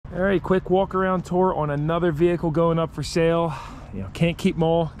All right, quick walk around tour on another vehicle going up for sale. You know, can't keep them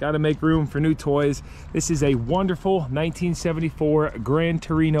all, got to make room for new toys. This is a wonderful 1974 Gran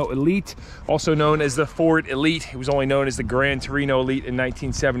Torino Elite, also known as the Ford Elite. It was only known as the Gran Torino Elite in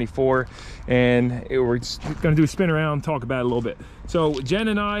 1974, and we're just going to do a spin around, talk about it a little bit. So Jen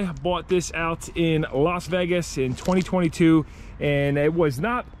and I bought this out in Las Vegas in 2022, and it was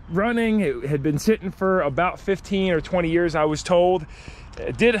not running. It had been sitting for about 15 or 20 years, I was told.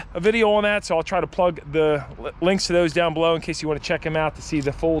 Did a video on that, so I'll try to plug the links to those down below in case you want to check them out to see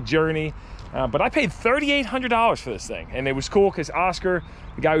the full journey. But I paid $3,800 for this thing, and it was cool because Oscar,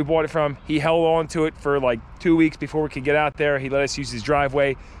 the guy we bought it from, he held on to it for like 2 weeks before we could get out there. He let us use his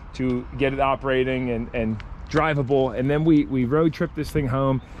driveway to get it operating and drivable, and then we road tripped this thing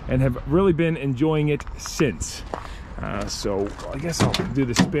home and have really been enjoying it since. So I guess I'll do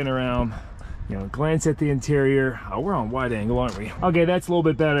the spin around. You know, glance at the interior. Oh, we're on wide angle, aren't we? Okay, that's a little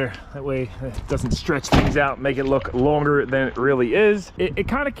bit better. That way it doesn't stretch things out, make it look longer than it really is. It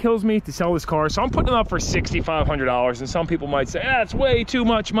kind of kills me to sell this car, so I'm putting it up for $6,500. And some people might say, that's way too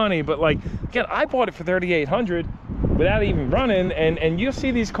much money. But like, again, I bought it for $3,800 without even running. And you'll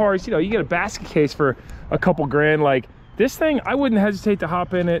see these cars, you know, you get a basket case for a couple grand. Like this thing, I wouldn't hesitate to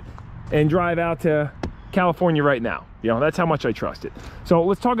hop in it and drive out to California right now. You know, that's how much I trust it. So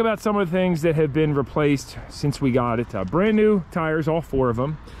let's talk about some of the things that have been replaced since we got it. Brand new tires, all 4 of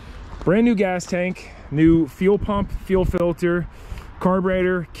them. Brand new gas tank, new fuel pump, fuel filter,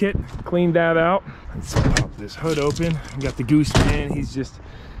 carburetor kit, cleaned that out. Let's pop this hood open. We got the Goose Man. He's just,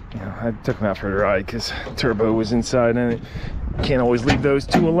 you know, I took him out for a ride because turbo was inside and it can't always leave those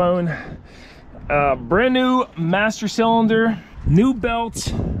two alone. Brand new master cylinder, new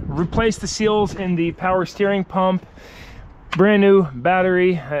belts, replaced the seals in the power steering pump, brand new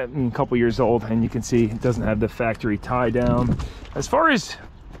battery, a couple years old, and you can see it doesn't have the factory tie down. As far as,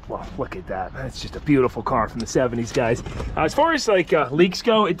 well, look at that, that's just a beautiful car from the 70s, guys. As far as like leaks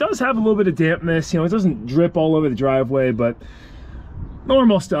go, it does have a little bit of dampness. You know, it doesn't drip all over the driveway, but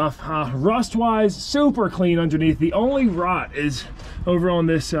normal stuff. Rust wise, super clean underneath. The only rot is over on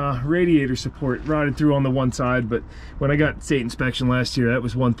this radiator support, rotted through on the one side. But when I got state inspection last year, that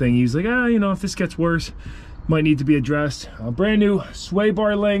was one thing. He was like, you know, if this gets worse, might need to be addressed. Brand new sway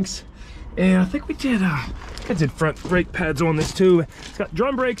bar links, and I think we did front brake pads on this too. It's got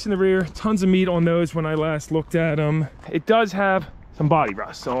drum brakes in the rear, tons of meat on those when I last looked at them. It does have some body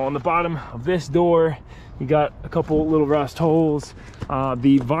rust, so on the bottom of this door you got a couple little rust holes.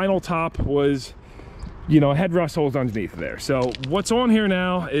 The vinyl top was, you know, had rust holes underneath there. So what's on here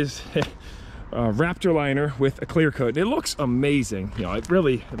now is Raptor liner with a clear coat. It looks amazing. You know, it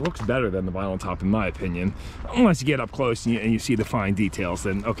looks better than the vinyl top in my opinion. Unless you get up close and you see the fine details,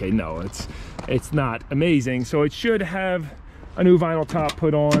 then okay, no, it's not amazing. So it should have a new vinyl top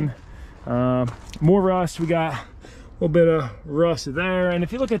put on. More rust. We got a little bit of rust there, and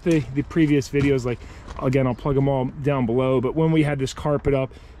if you look at the previous videos, like again, I'll plug them all down below, but when we had this carpet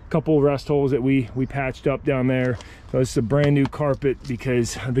up, a couple rust holes that we patched up down there. So it's a brand new carpet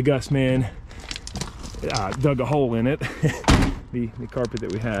because the Gus man dug a hole in it. the carpet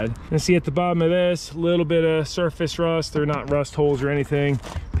that we had. And see at the bottom of this, a little bit of surface rust. They're not rust holes or anything.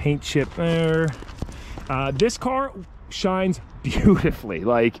 Paint chip there. This car shines beautifully.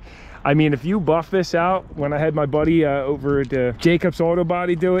 Like, I mean, if you buff this out, when I had my buddy over at Jacob's Auto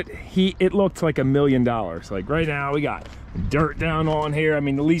Body do it, it looked like $1 million. Like right now we got dirt down on here. I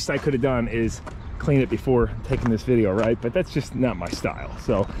mean, the least I could have done is clean it before taking this video, right? But that's just not my style.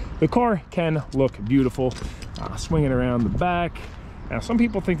 So the car can look beautiful. Swinging around the back. Now, some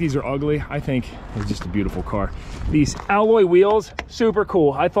people think these are ugly. I think it's just a beautiful car. These alloy wheels, super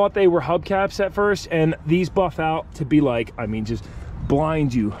cool. I thought they were hubcaps at first, and these buff out to be like, I mean, just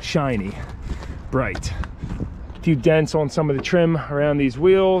blind you, shiny, bright. A few dents on some of the trim around these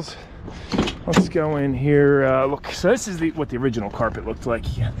wheels. Let's go in here. Look, so this is what the original carpet looked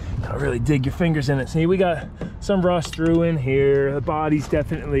like. You gotta really dig your fingers in it. See, we got some rust through in here. The body's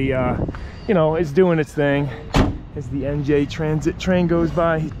definitely, you know, it's doing its thing as the NJ Transit train goes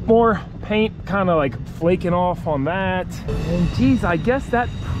by. More paint kind of like flaking off on that. And geez, I guess that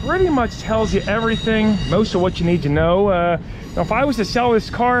pretty much tells you everything, most of what you need to know. Now, if I was to sell this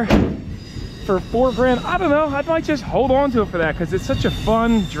car for $4 grand, I don't know, I might just hold on to it for that because it's such a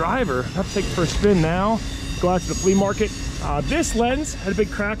fun driver. I'll take it for a spin now. Go out to the flea market. This lens had a big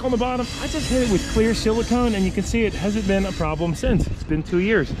crack on the bottom. I just hit it with clear silicone, and you can see it hasn't been a problem since. It's been 2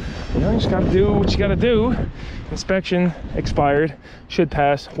 years. You know, you just gotta do what you gotta do. Inspection expired, should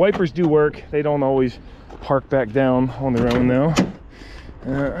pass. Wipers do work. They don't always park back down on their own though.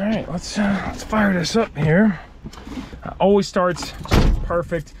 All right, let's fire this up here. Always starts just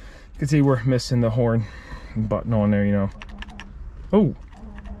perfect. You can see we're missing the horn button on there, you know. Oh,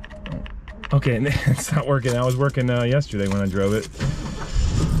 okay, it's not working. I was working yesterday when I drove it.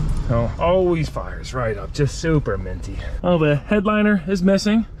 Oh, always fires right up, just super minty. Oh, the headliner is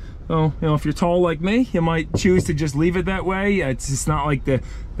missing. So, you know, if you're tall like me, you might choose to just leave it that way. It's just not like the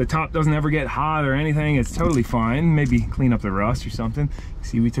top doesn't ever get hot or anything. It's totally fine. Maybe clean up the rust or something.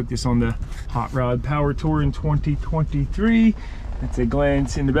 See, we took this on the Hot Rod Power Tour in 2023. That's a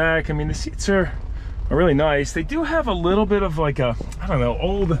glance in the back. I mean, the seats are really nice. They do have a little bit of like a, I don't know,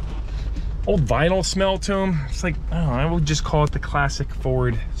 old vinyl smell to them. It's like, I don't know, I would just call it the classic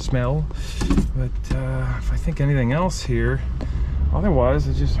Ford smell. But if I think anything else here, otherwise,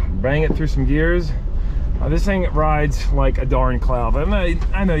 I just bang it through some gears. This thing rides like a darn cloud.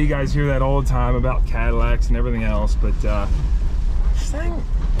 I know you guys hear that all the time about Cadillacs and everything else, but this thing,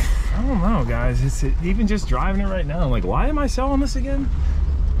 I don't know, guys. It's even just driving it right now. I'm like, why am I selling this again?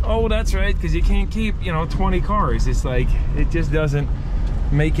 Oh, that's right, because you can't keep, you know, 20 cars. It's like, it just doesn't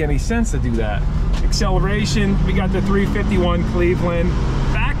make any sense to do that. Acceleration, we got the 351 Cleveland.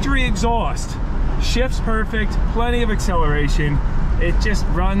 Factory exhaust. Shifts perfect, plenty of acceleration. It just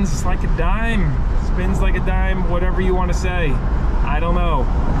runs like a dime, spins like a dime, whatever you want to say. I don't know.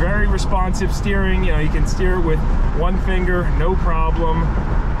 Very responsive steering. You know, you can steer it with one finger, no problem.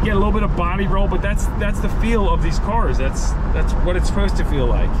 You get a little bit of body roll, but that's the feel of these cars. That's what it's supposed to feel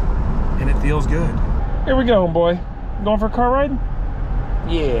like, and it feels good. Here we go, boy. Going for a car ride?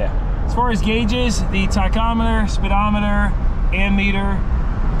 Yeah. As far as gauges, the tachometer, speedometer, ammeter,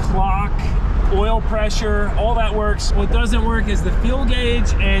 clock, oil pressure, all that works. What doesn't work is the fuel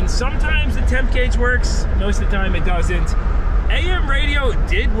gauge, and sometimes the temp gauge works. Most of the time it doesn't. AM radio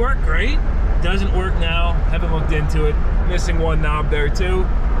did work great. Doesn't work now. Haven't looked into it. Missing one knob there too.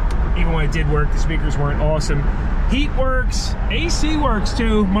 Even when it did work, the speakers weren't awesome. Heat works. AC works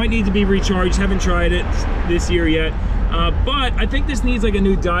too. Might need to be recharged. Haven't tried it this year yet. But I think this needs like a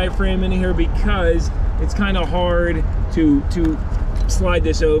new diaphragm in here because it's kind of hard to slide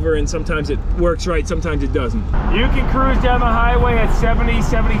this over, and sometimes it works right, sometimes it doesn't. You can cruise down the highway at 70,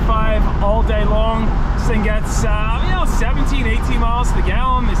 75 all day long. This thing gets, you know, 17, 18 miles to the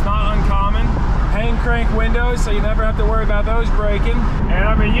gallon. It's not uncommon. Hand crank windows, so you never have to worry about those breaking. And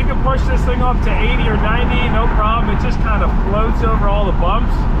I mean, you can push this thing up to 80 or 90, no problem. It just kind of floats over all the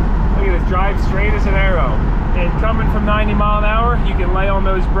bumps. Look at it, drive straight as an arrow. And coming from 90 mile an hour, you can lay on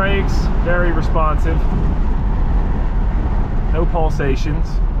those brakes, very responsive. No pulsations.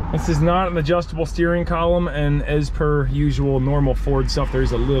 This is not an adjustable steering column, and as per usual normal Ford stuff,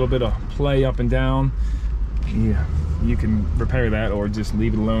 there's a little bit of play up and down. Yeah, you can repair that or just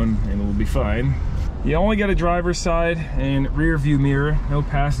leave it alone and it'll be fine. You only get a driver's side and rear view mirror, no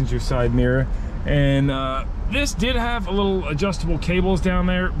passenger side mirror. And this did have a little adjustable cables down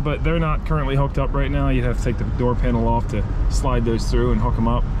there, but they're not currently hooked up right now. You'd have to take the door panel off to slide those through and hook them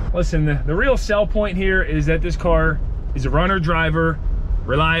up. Listen, the real sell point here is that this car is a runner driver,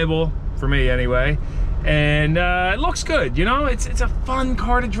 reliable for me anyway, and it looks good. You know, it's a fun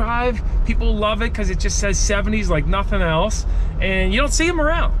car to drive. People love it because it just says 70s like nothing else, and you don't see them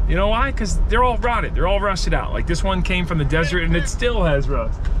around. You know why? Because they're all rotted, they're all rusted out. Like this one came from the desert and it still has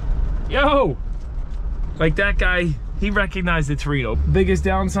rust. Yo, like that guy, he recognized the Torino. Biggest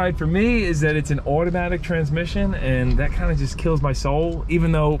downside for me is that it's an automatic transmission, and that kind of just kills my soul,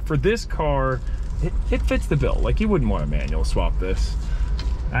 even though for this car it fits the bill. Like, you wouldn't want a manual swap this.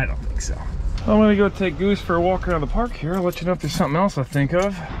 I don't think so. I'm gonna go take Goose for a walk around the park here. I'll let you know if there's something else I think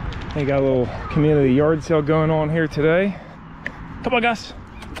of. They got a little community yard sale going on here today. Come on, Gus.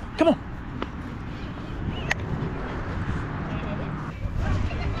 Come on.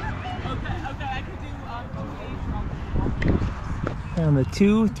 And the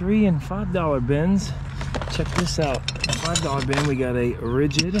 $2, $3, and $5 bins. Check this out. A $5 bin, we got a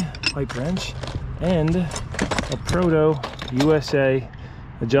rigid pipe wrench and a Proto USA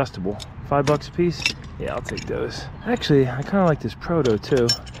adjustable. $5 a piece. Yeah, I'll take those. Actually, I kind of like this Proto too.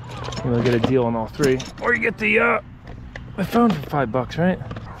 You'll get a deal on all three. Or you get the phone for $5, right?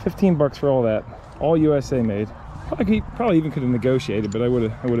 15 bucks for all that. All USA made. Probably even could have negotiated, but I would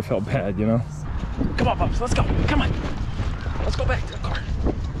have felt bad, you know. Come on, Bubs, let's go. Come on. Let's go back to the car.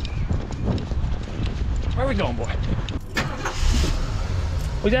 Where are we going, boy?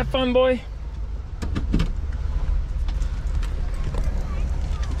 Was that fun, boy?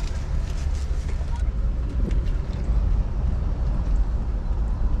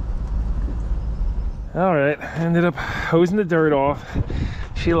 All right, ended up hosing the dirt off.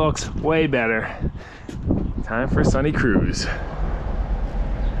 She looks way better. Time for a sunny cruise.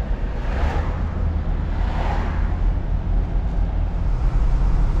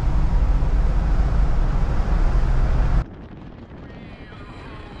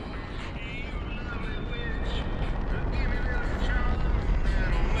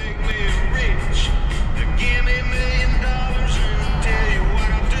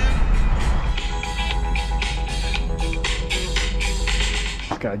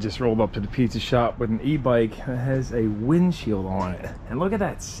 guy just rolled up to the pizza shop with an e-bike that has a windshield on it. And look at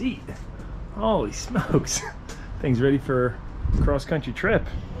that seat. Holy smokes. Thing's ready for a cross-country trip.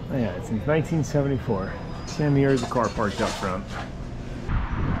 Yeah, it's in 1974. Same year as the car parked up front.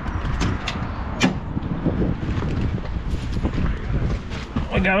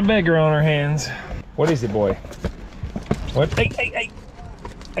 We got a beggar on our hands. What is it, boy? What? Hey, hey, hey!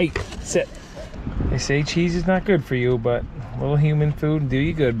 Hey, sit. They say cheese is not good for you, but a little human food will do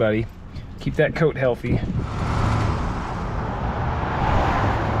you good, buddy. Keep that coat healthy.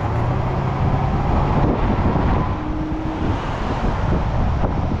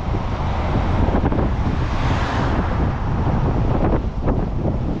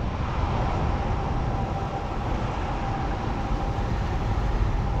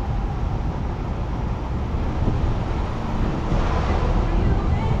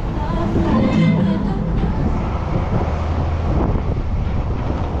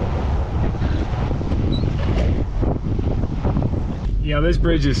 Yeah, this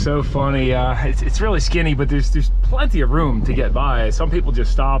bridge is so funny. It's really skinny, but there's plenty of room to get by. Some people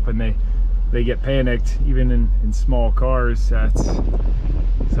just stop and they get panicked, even in small cars.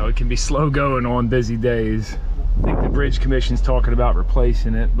 So it can be slow going on busy days. I think the Bridge Commission's talking about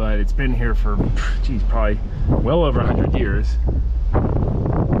replacing it, but it's been here for, geez, probably well over 100 years.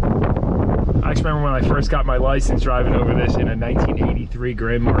 I just remember when I first got my license driving over this in a 1983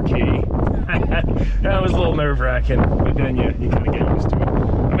 Grand Marquis. That was a little nerve-wracking, but then you kind of get used to it.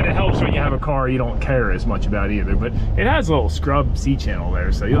 I mean, it helps when you have a car you don't care as much about either, but it has a little scrub C-channel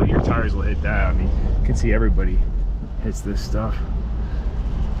there, so your tires will hit that. I mean, you can see everybody hits this stuff.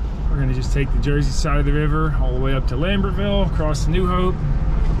 We're gonna just take the Jersey side of the river all the way up to Lambertville, across to New Hope.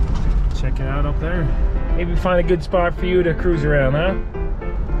 Check it out up there. Maybe find a good spot for you to cruise around, huh?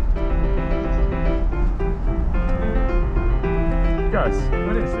 Gus,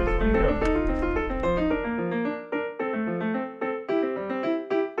 what is this? Where you go?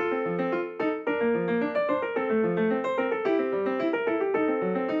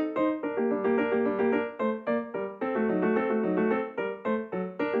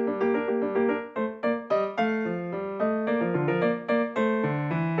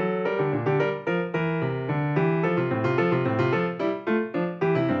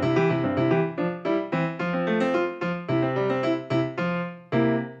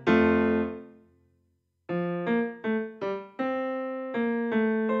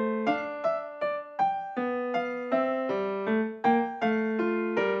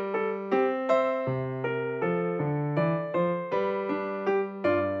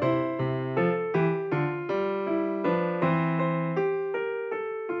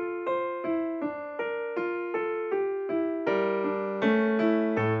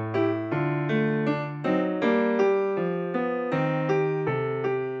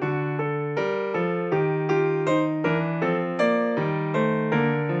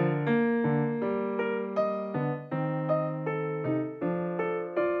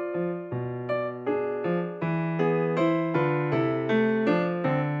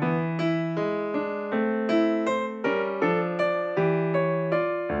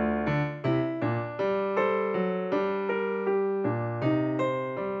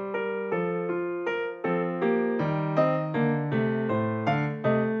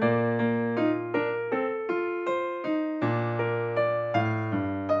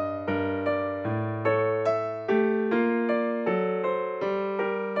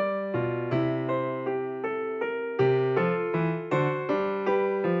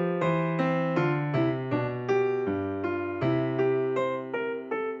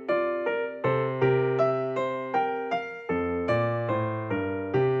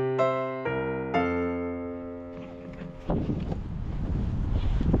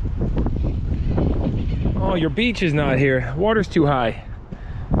 Oh, your beach is not here. Water's too high.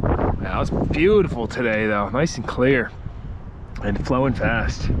 Wow, it's beautiful today though. Nice and clear. And flowing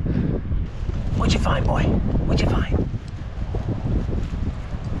fast. What'd you find, boy? What'd you find?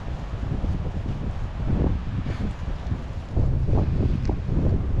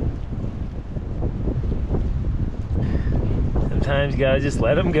 Sometimes you gotta just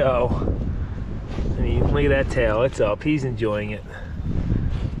let him go. I mean, look at that tail. It's up. He's enjoying it.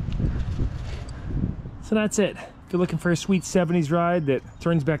 So that's it. If you're looking for a sweet 70s ride that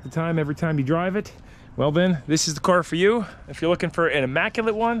turns back the time every time you drive it, well then, this is the car for you. If you're looking for an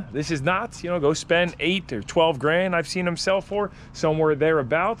immaculate one, this is not. You know, go spend 8 or 12 grand. I've seen them sell for somewhere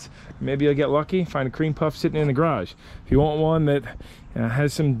thereabouts. Maybe you'll get lucky, find a cream puff sitting in the garage. If you want one that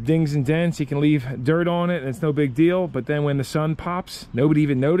has some dings and dents, you can leave dirt on it and it's no big deal, but then when the sun pops, nobody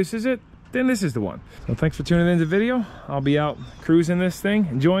even notices it. then this is the one. So thanks for tuning in to the video. I'll be out cruising this thing,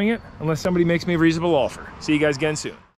 enjoying it, unless somebody makes me a reasonable offer. See you guys again soon.